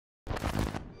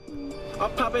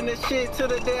I'm popping this shit till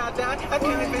the day I die. I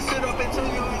can't even sit up until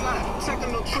you alive.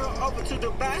 Taking the trip over to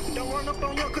the back. Don't run up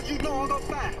on you cause you know I'm gon'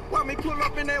 fight. Why me pull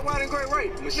up in that white and gray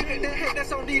rate? Look at that hate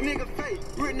that's on these niggas' face.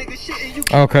 Real nigga shit and you.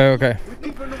 Okay.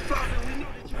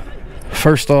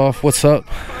 First off, what's up?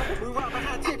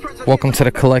 Welcome to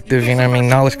the collective, you know what I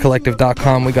mean?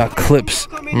 KnowledgeCollective.com. We got clips,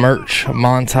 merch,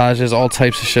 montages, all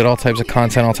types of shit, all types of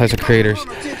content, all types of creators.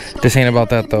 This ain't about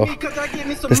that though.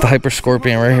 This the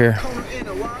HyperScorpion right here.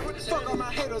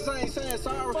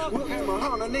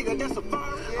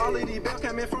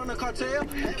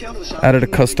 Added a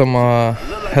custom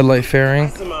headlight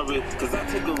fairing.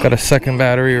 Got a second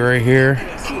battery right here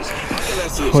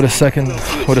with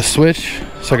a switch,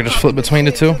 so I can just flip between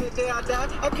the two.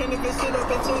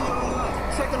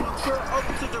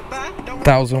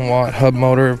 1000-watt hub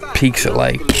motor, peaks at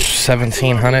like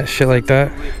 1700, shit like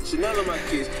that.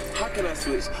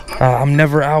 I'm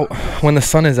never out when the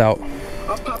sun is out,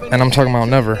 and I'm talking about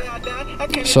never.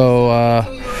 So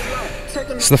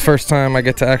it's the first time I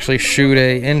get to actually shoot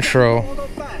a intro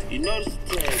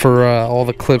for all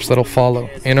the clips that'll follow,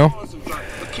 you know.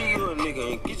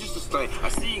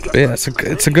 But yeah,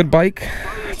 it's a good bike.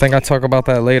 I think I'll talk about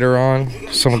that later on.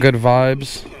 Some good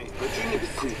vibes.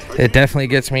 It definitely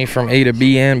gets me from A to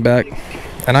B and back,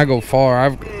 and I go far.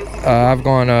 I've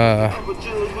gone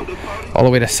all the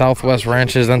way to Southwest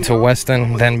Ranches, then to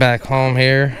Weston, then back home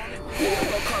here.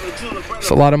 It's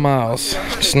a lot of miles.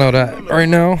 Just know that. Right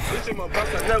now,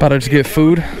 about to just get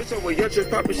food.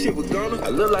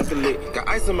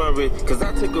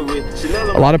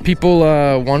 A lot of people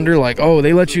wonder, like, oh,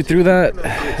 they let you through that?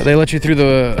 They let you through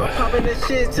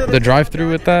the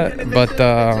drive-through with that? But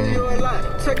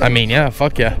I mean, yeah,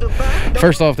 fuck yeah.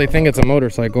 First off, they think it's a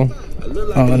motorcycle.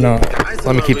 Oh no,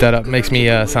 let me keep that up. Makes me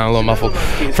sound a little muffled.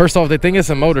 First off, they think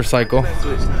it's a motorcycle,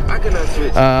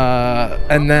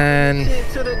 and then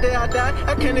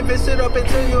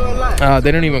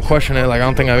they don't even question it. Like, I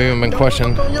don't think I've even been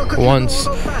questioned once.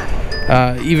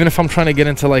 Even if I'm trying to get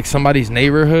into like somebody's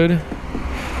neighborhood,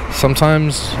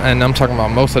 sometimes, and I'm talking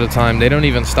about most of the time, they don't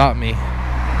even stop me.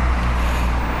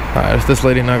 Alright, if this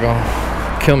lady not gonna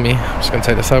kill me, I'm just gonna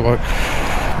take the sidewalk.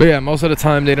 But yeah, most of the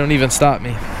time they don't even stop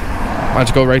me. I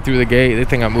just go right through the gate. They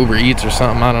think I'm Uber Eats or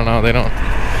something. I don't know. They don't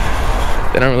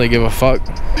really give a fuck.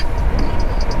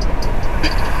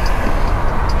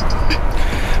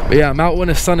 But yeah, I'm out when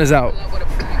the sun is out.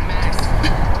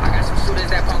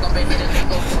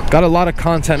 Got a lot of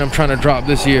content I'm trying to drop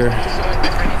this year.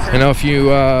 You know, if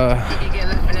you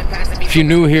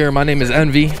new here, my name is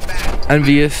Envious.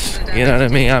 You know what I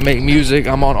mean? I make music.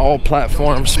 I'm on all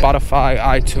platforms: Spotify,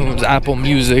 iTunes, Apple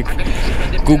Music,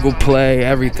 Google Play,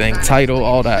 everything, Tidal,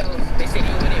 all that.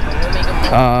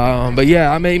 But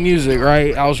yeah, I made music,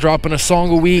 right? I was dropping a song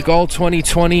a week all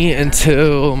 2020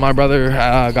 until my brother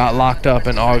got locked up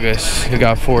in August. He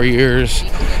got 4 years.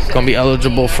 Gonna be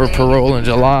eligible for parole in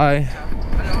July,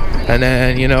 and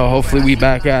then, you know, hopefully we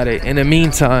back at it. In the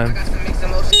meantime,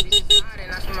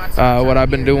 what I've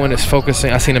been doing is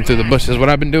focusing. I seen him through the bushes. What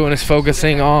I've been doing is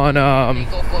focusing on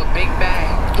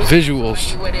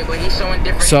visuals.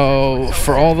 So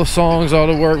for all the songs, all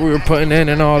the work we were putting in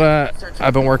and all that,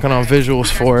 I've been working on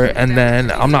visuals for it, and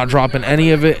then I'm not dropping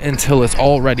any of it until it's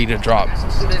all ready to drop.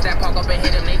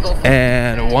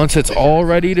 And once it's all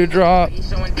ready to drop,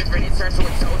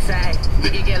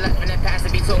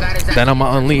 then I'm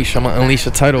gonna unleash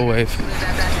a tidal wave.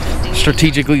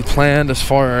 Strategically planned as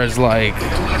far as like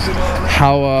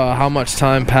how much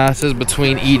time passes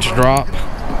between each drop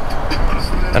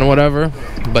and whatever.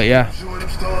 But yeah,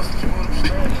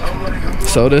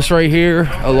 so this right here,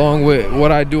 along with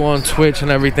what I do on Twitch and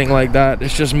everything like that,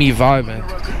 it's just me vibing.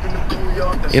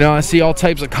 You know, I see all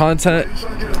types of content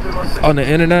on the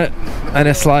internet, and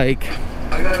it's like,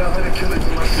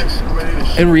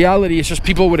 in reality, it's just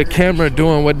people with a camera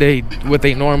doing what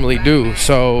they normally do.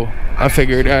 So I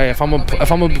figured, hey, if I'm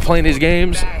gonna be playing these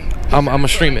games, I'm gonna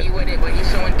stream it.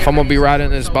 If I'm gonna be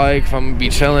riding this bike, if I'm gonna be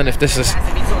chilling, if this is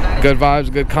good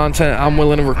vibes, good content, I'm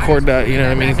willing to record that, you know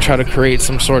what I mean? Try to create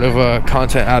some sort of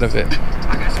content out of it,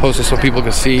 post it so people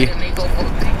can see.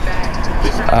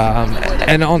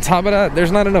 And on top of that,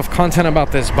 there's not enough content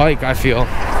about this bike, I feel.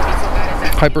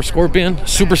 HyperScorpion,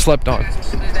 super slept on.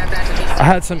 I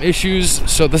had some issues,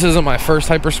 so this isn't my first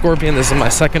HyperScorpion, this is my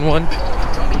second one.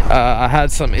 I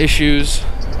had some issues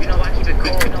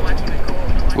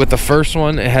with the first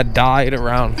one. It had died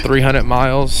around 300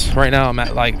 miles. Right now I'm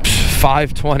at like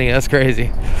 520. That's crazy.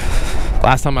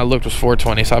 Last time I looked was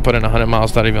 420, so I put in 100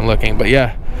 miles without even looking. But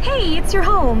yeah. Hey, it's your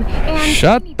home. And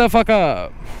shut the fuck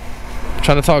up. I'm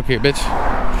trying to talk here, bitch.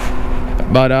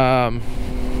 But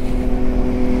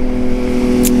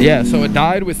Yeah, so it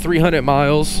died with 300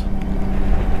 miles,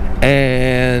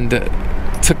 and it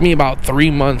took me about 3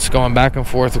 months going back and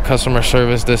forth with customer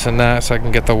service, this and that, so I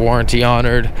can get the warranty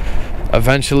honored.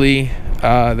 Eventually,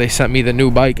 they sent me the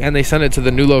new bike, and they sent it to the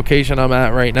new location I'm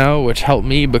at right now, which helped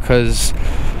me because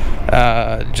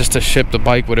just to ship the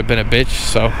bike would have been a bitch.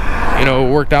 So, you know,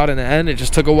 it worked out in the end. It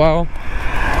just took a while,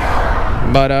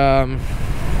 but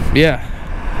yeah.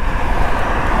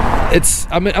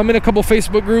 I'm in a couple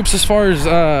Facebook groups as far as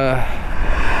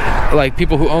like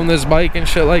people who own this bike and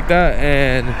shit like that,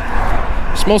 and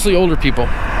it's mostly older people,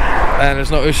 and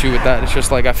there's no issue with that. It's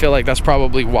just like I feel like that's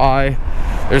probably why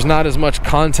there's not as much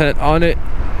content on it.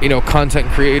 You know, content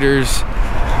creators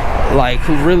like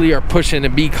who really are pushing to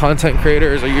be content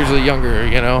creators are usually younger,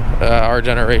 you know, our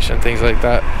generation, things like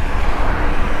that.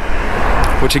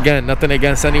 Which again, nothing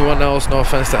against anyone else, no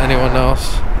offense to anyone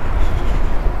else.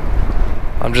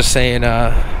 I'm just saying,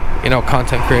 you know,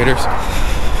 content creators.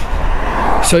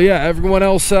 So yeah, everyone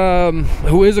else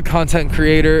who is a content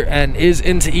creator and is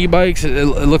into e-bikes, it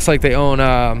looks like they own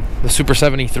the Super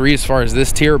 73 as far as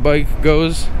this tier bike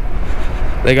goes.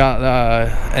 They got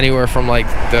anywhere from like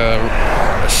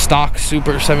the stock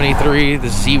Super 73, the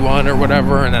Z1 or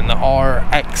whatever, and then the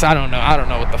RX. I don't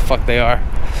know what the fuck they are.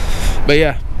 But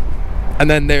yeah. And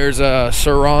then there's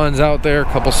Surons out there, a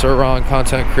couple Suron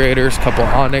content creators, a couple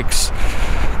Onyx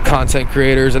content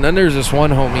creators, and then there's this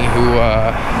one homie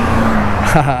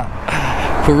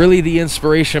who really the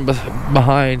inspiration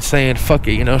behind saying fuck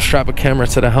it, you know, strap a camera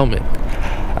to the helmet,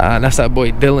 and that's that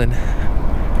boy Dylan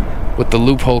with the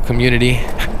Loophole community.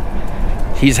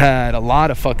 He's had a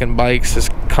lot of fucking bikes, has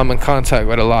come in contact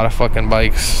with a lot of fucking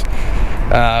bikes,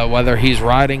 whether he's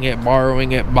riding it,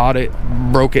 borrowing it, bought it,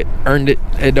 broke it, earned it,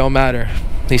 it don't matter.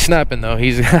 He's snapping though.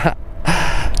 He's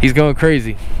he's going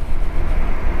crazy.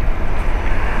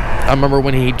 I remember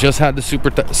when he just had the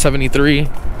Super 73,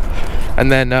 and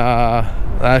then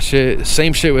that shit,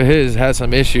 same shit with his, had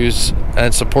some issues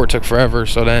and support took forever.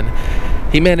 So then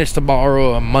he managed to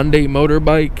borrow a Monday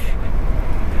motorbike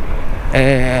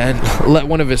and let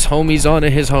one of his homies on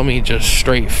it. His homie just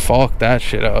straight fucked that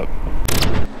shit up.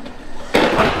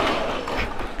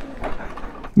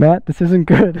 Matt, this isn't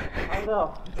good. I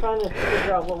know. I'm trying to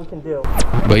figure out what we can do.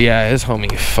 But yeah, his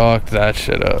homie fucked that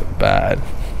shit up bad.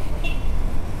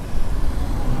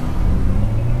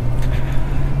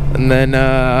 And then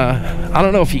I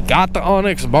don't know if he got the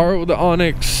Onyx, borrowed the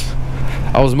Onyx.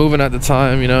 I was moving at the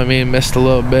time, you know what I mean, missed a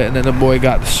little bit, and then the boy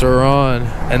got the Suron,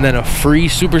 and then a free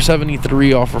Super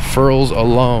 73 off referrals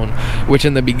alone, which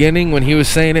in the beginning when he was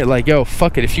saying it, like, yo,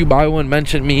 fuck it, if you buy one,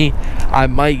 mention me, I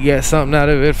might get something out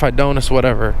of it. If I don't, it's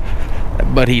whatever.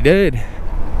 But he did.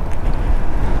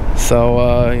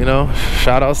 So you know,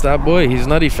 shout outs to that boy. He's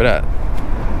nutty for that.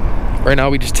 Right now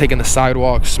we just taking the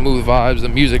sidewalk, smooth vibes, the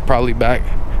music probably back.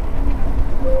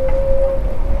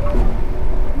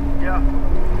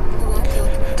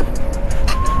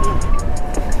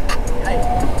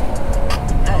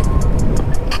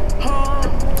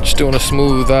 Just doing a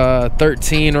smooth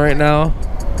 13 right now.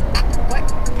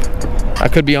 I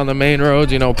could be on the main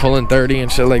roads, you know, pulling 30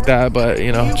 and shit like that, but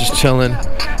you know, just chilling.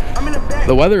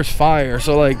 The weather's fire,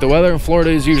 so like the weather in Florida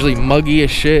is usually muggy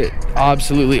as shit,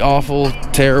 absolutely awful,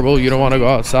 terrible. You don't want to go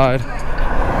outside.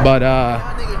 But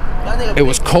it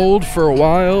was cold for a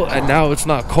while, and now it's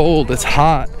not cold, it's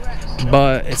hot,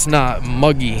 but it's not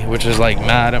muggy, which is like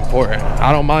mad important.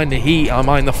 I don't mind the heat, I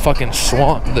mind the fucking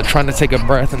swamp, the trying to take a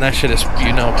breath, and that shit is,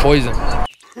 you know, poison.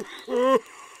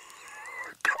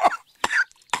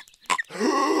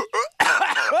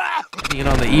 Being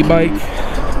on the e-bike,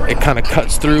 it kind of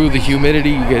cuts through the humidity.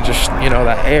 You get just, you know,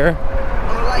 that air.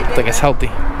 I think it's healthy.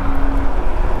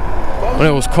 When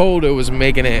it was cold, it was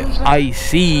making it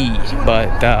icy,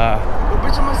 but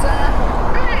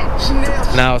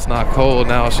now it's not cold.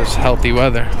 Now it's just healthy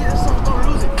weather.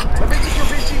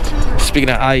 Speaking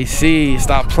of icy,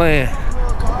 stop playing.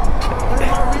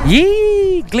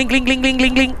 Yee! Gling, gling, gling, gling,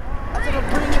 gling, gling.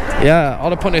 Yeah, all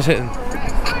the ponies hitting.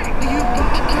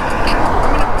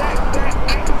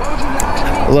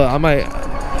 Look, I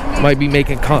might be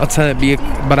making content,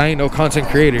 but I ain't no content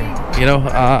creator. You know,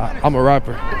 I'm a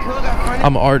rapper.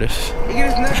 I'm an artist.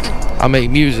 I make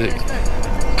music.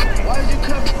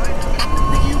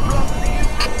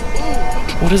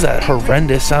 What is that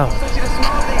horrendous sound?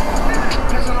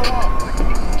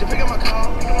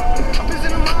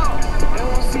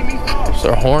 Is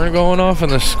there a horn going off in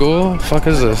the school? The fuck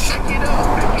is this?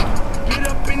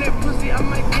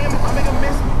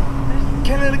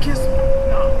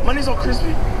 Money's so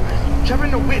crispy.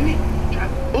 Trapping the Whitney.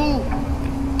 Ooh.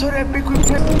 Told that big quick.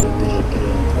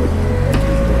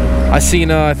 I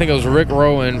seen I think it was Rick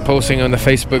Rowan posting on the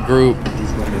Facebook group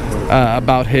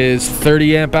about his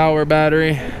 30 amp hour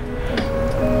battery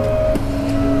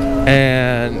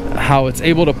and how it's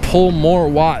able to pull more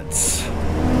watts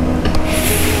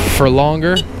for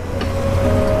longer.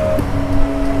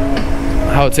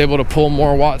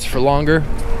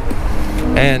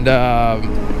 And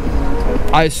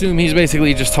I assume he's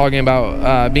basically just talking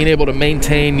about being able to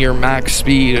maintain your max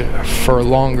speed for a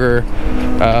longer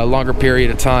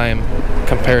period of time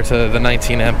compared to the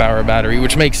 19 amp hour battery,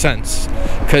 which makes sense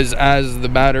because as the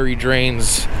battery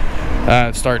drains,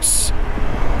 starts,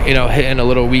 you know, hitting a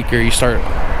little weaker, you start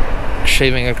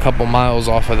shaving a couple miles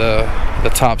off of the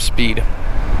top speed.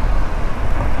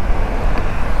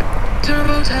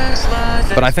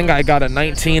 But I think I got a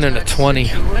 19 and a 20.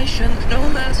 What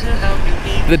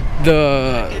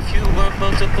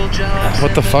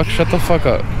the fuck? Shut the fuck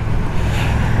up.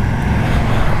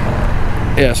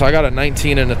 Yeah, so I got a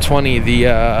 19 and a 20. The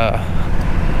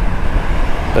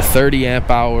 30 amp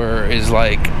hour is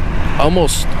like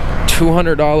almost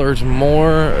 $200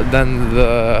 more than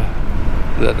the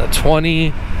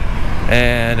 20.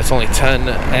 And it's only 10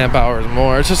 amp hours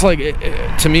more. It's just like,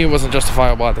 to me, it wasn't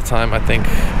justifiable at the time, I think.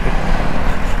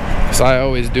 Because I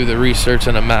always do the research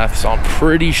and the math, so I'm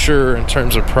pretty sure in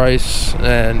terms of price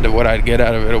and what I'd get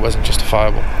out of it, it wasn't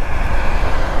justifiable.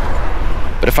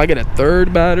 But if I get a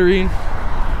third battery,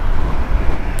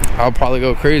 I'll probably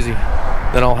go crazy.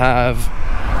 Then I'll have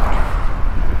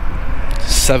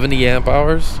 70 amp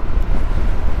hours,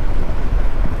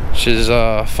 which is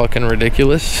fucking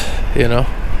ridiculous, you know?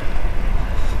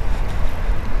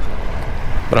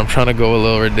 But I'm trying to go a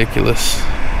little ridiculous.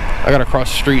 I gotta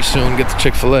cross the street soon, get to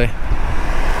Chick-fil-A.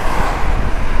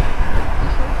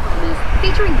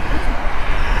 Featuring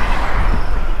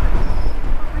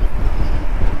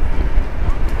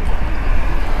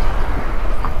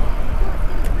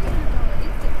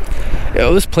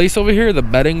Yo, this place over here, the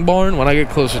betting barn, when I get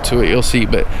closer to it, you'll see,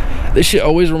 but this shit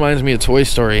always reminds me of Toy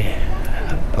Story.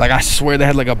 Like, I swear they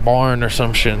had like a barn or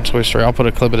some shit in Toy Story. I'll put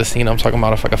a clip of the scene I'm talking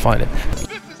about if I can find it.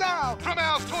 From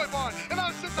Al's Toy Barn, and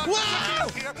I'm sitting on the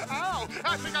here. Ow!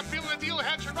 I think I'm feeling a deal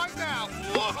action right now.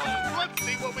 Whoa! Let's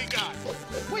see what we got.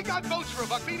 We got votes for a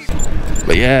buck.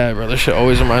 But yeah, bro, this shit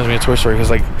always reminds me of Toy Story because,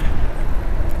 like,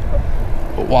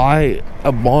 why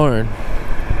a barn?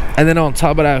 And then on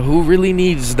top of that, who really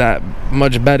needs that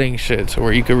much betting shit to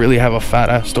where you could really have a fat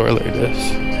ass store like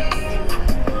this?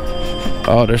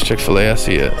 Oh, there's Chick-fil-A. I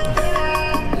see it.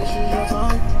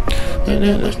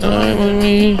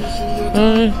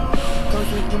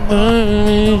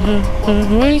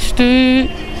 Wasted.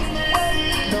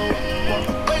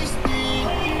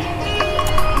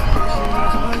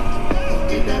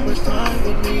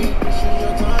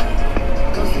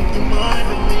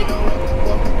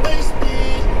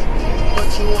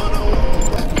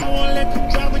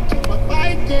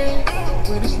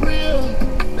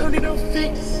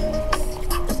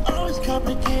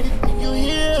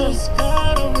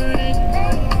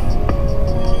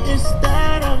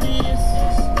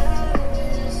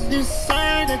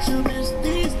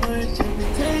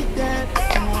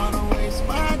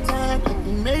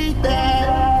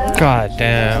 God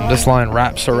damn, this line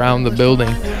wraps around the building.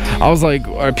 I was like,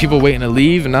 are people waiting to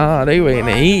leave? Nah, they waiting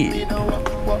to eat.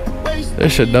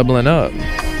 This shit doubling up.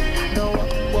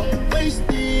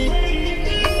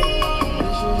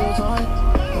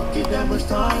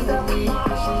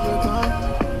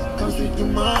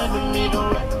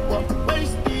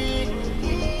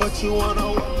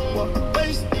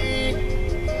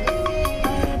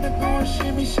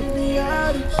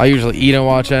 I usually eat and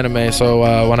watch anime,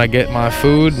 so when I get my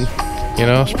food, you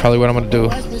know, it's probably what I'm gonna do.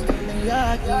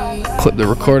 Clip the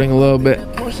recording a little bit,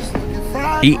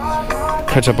 eat,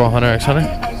 catch up on Hunter x Hunter,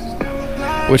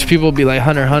 which people will be like,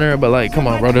 Hunter, but like, come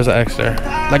on, bro, there's an X there.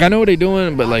 Like, I know what they're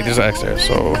doing, but like, there's an X there,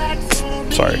 so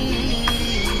sorry.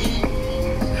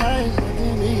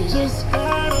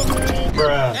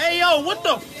 Hey, yo, what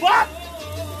the fuck?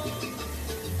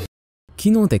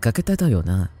 昨日出かけてたよ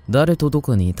な。誰とど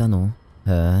こにいたの？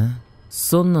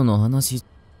そんなの話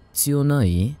必要な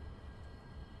い？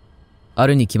あ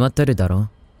るに決まってるだろ。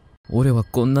俺は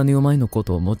こんなにうまいのこ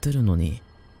とを思ってるのに、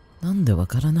なんでわ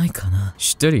からないかな。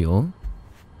知ってるよ。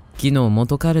昨日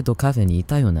元彼とカフェにい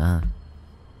たよな。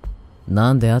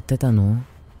なんで会ってたの？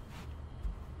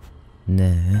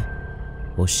ねえ、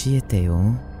教えて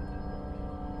よ。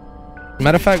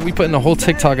Matter of fact, we putting the whole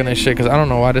TikTok in this shit because I don't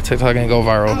know why the TikTok ain't go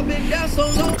viral.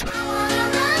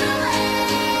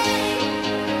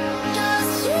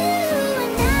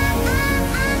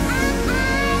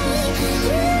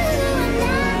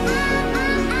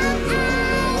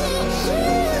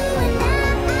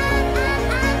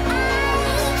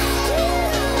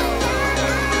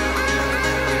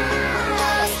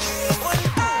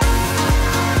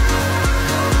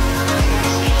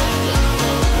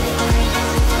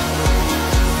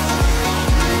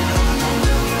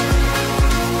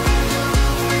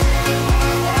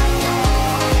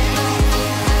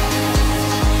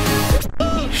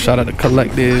 Shout out to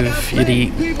Collective. Yiddy.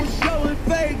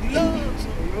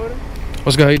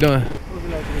 What's good? How you doing?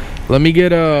 Let me get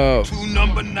 2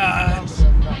 number 9s,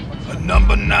 a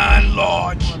number 9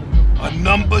 large, a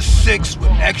number 6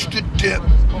 with extra dip,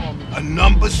 a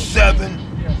number 7,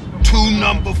 2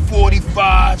 number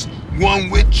 45s, 1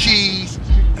 with cheese,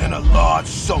 and a large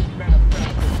soap.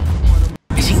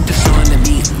 She just on the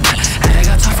beat. I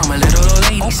got talk from a little old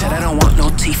lady. Said I don't want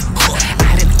no teeth. I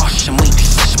had an ocean wait.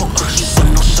 Smoke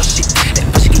some no such shit. That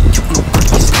pussy get you no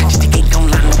buckets. She ain't gon'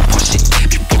 lie no bullshit.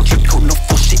 People trick code no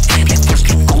full shit. That first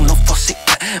can't go no fuss it.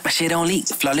 My shit on leak,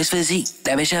 flawless physique.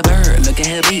 That bitch a bird, look at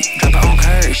her beat. Drop her on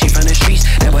curve, she from the streets.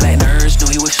 That boy like nerds, knew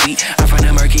he was